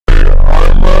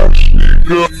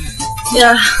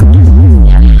Yeah.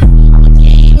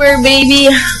 Where, baby?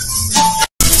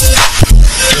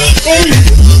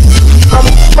 I'm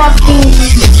fucking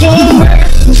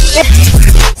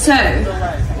So,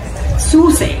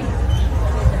 saucy.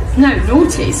 No,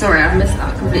 naughty. Sorry, I missed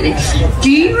that completely. Do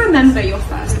you remember your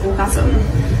first orgasm?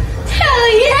 Hell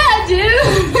yeah,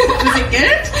 dude! Was it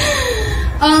good?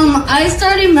 I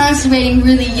started masturbating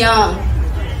really young.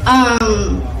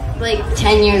 Like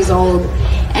 10 years old.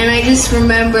 And I just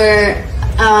remember,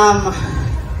 I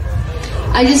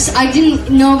didn't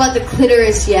know about the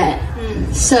clitoris yet.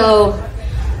 So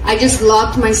I just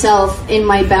locked myself in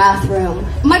my bathroom.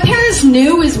 My parents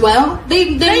knew as well.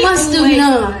 They must have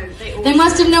known. They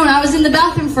must have known. I was in the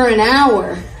bathroom for an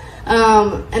hour.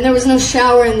 And there was no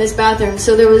shower in this bathroom,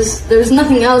 so there was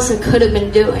nothing else I could have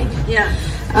been doing. Yeah.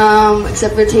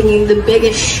 Except for taking the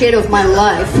biggest shit of my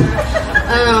life.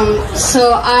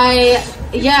 So I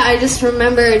just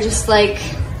remember just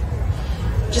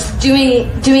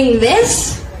doing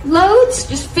this loads,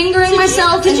 just fingering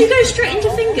myself. Did you go straight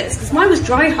into fingers? Because mine was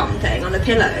dry humping on a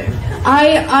pillow.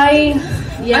 Mine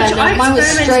was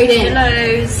straight in.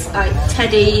 Pillows, like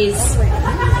teddies.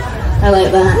 I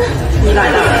like that. You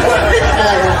like that?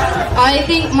 I like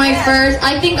that.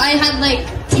 I think I had like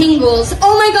tingles.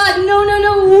 Oh my god, no,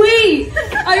 wait!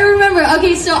 I remember.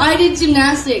 Okay, so I did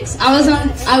gymnastics. I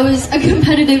was a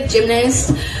competitive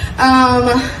gymnast.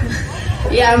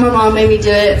 Yeah, my mom made me do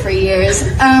it for years.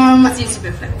 It's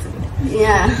super flexible.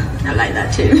 Yeah. I like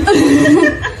that too.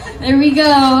 There we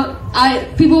go.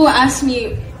 People will ask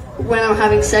me when I'm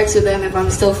having sex with them if I'm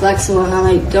still flexible, and I'm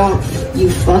like, don't you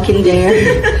fucking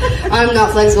dare. I'm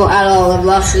not flexible at all. I've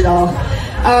lost it all.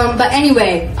 But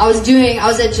anyway, I was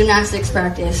at gymnastics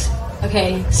practice.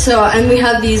 Okay, so, and we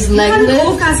have these leg lifts.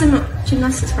 Orgasm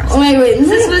gymnastics practice. Wait,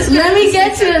 let me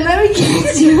get to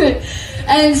it.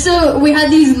 And so we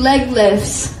had these leg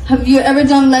lifts. Have you ever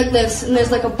done leg lifts? And there's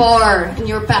like a bar, and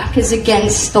your back is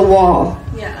against the wall.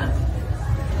 Yeah.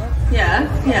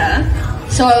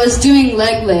 So I was doing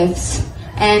leg lifts,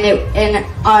 and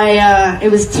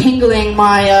it was tingling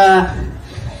my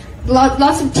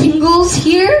lots of tingles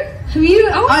here. Have you?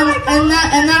 Oh my god!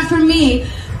 And that for me,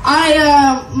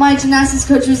 my gymnastics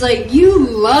coach was like, "You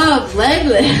love leg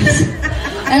lifts,"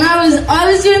 and I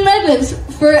was doing leg lifts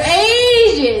for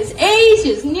ages,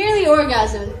 nearly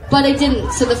orgasm, but I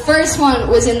didn't. So the first one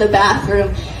was in the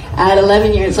bathroom at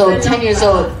 11 years old, 10 years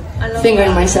old,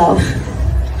 fingering myself.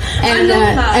 And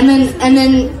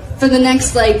then for the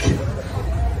next like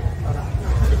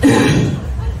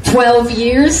 12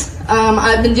 years,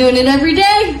 I've been doing it every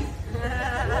day.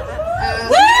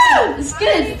 Woo! It's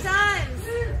good.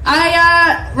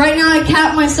 Right now I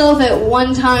cap myself at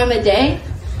 1 time a day,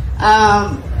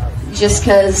 just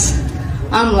cause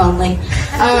I'm lonely.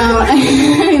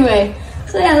 Anyway,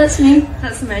 so yeah, that's me.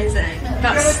 That's amazing.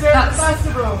 That's.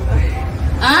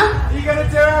 Huh? You gonna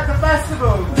do it at the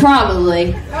festival?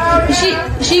 Probably.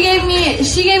 She gave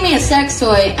me a sex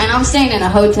toy, and I'm staying in a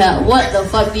hotel. What the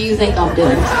fuck do you think I'm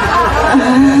doing?